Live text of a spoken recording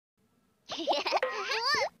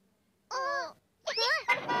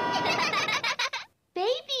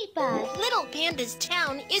Baby bus. Little Panda's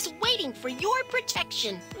town is waiting for your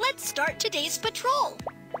protection. Let's start today's patrol.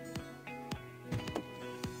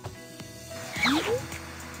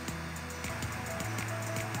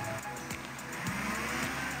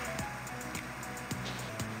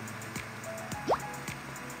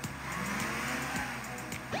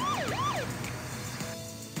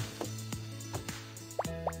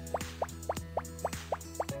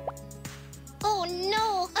 Oh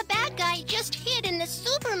no, a bad guy just hid in the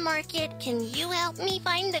supermarket. Can you help me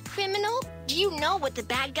find the criminal? Do you know what the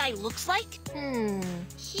bad guy looks like?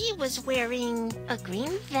 He was wearing a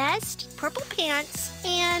green vest, purple pants,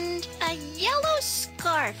 and a yellow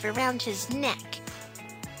scarf around his neck.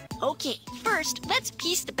 Okay, first, let's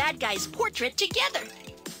piece the bad guy's portrait together.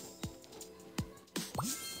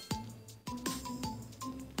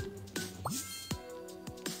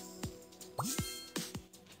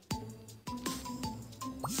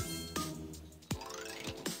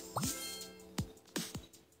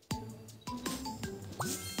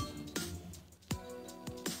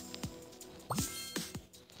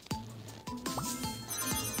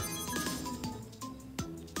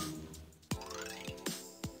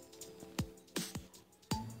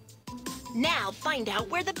 Now find out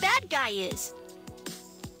where the bad guy is.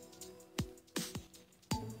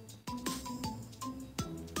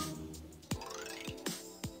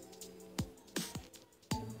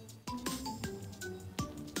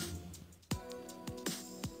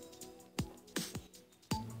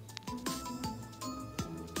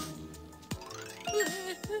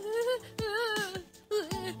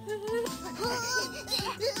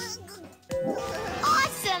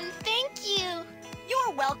 Awesome! Thank you!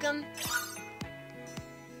 You're welcome.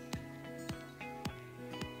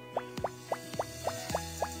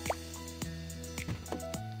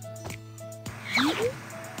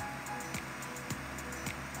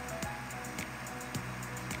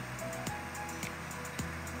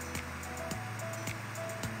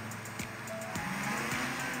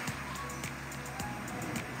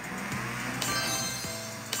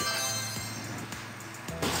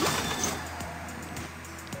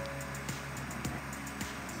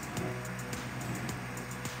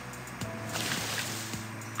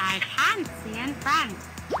 I can't see in front.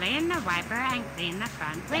 Clean the wiper and clean the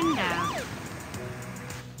front window.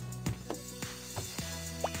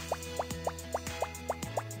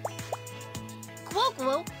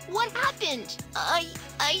 Quoquo, what happened? I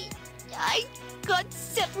got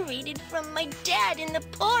separated from my dad in the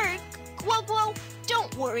park. Quoquo,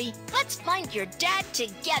 don't worry. Let's find your dad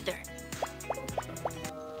together.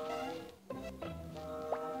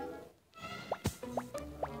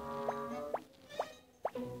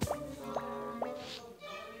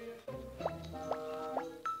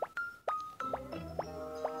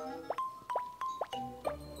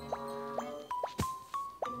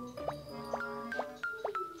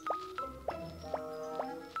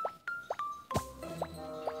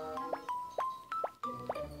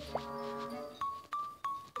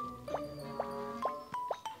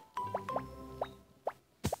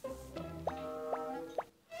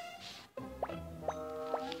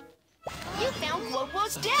 You found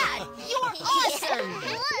Quoquo's dad! You're awesome!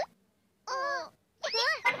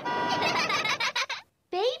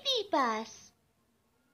 Baby bus.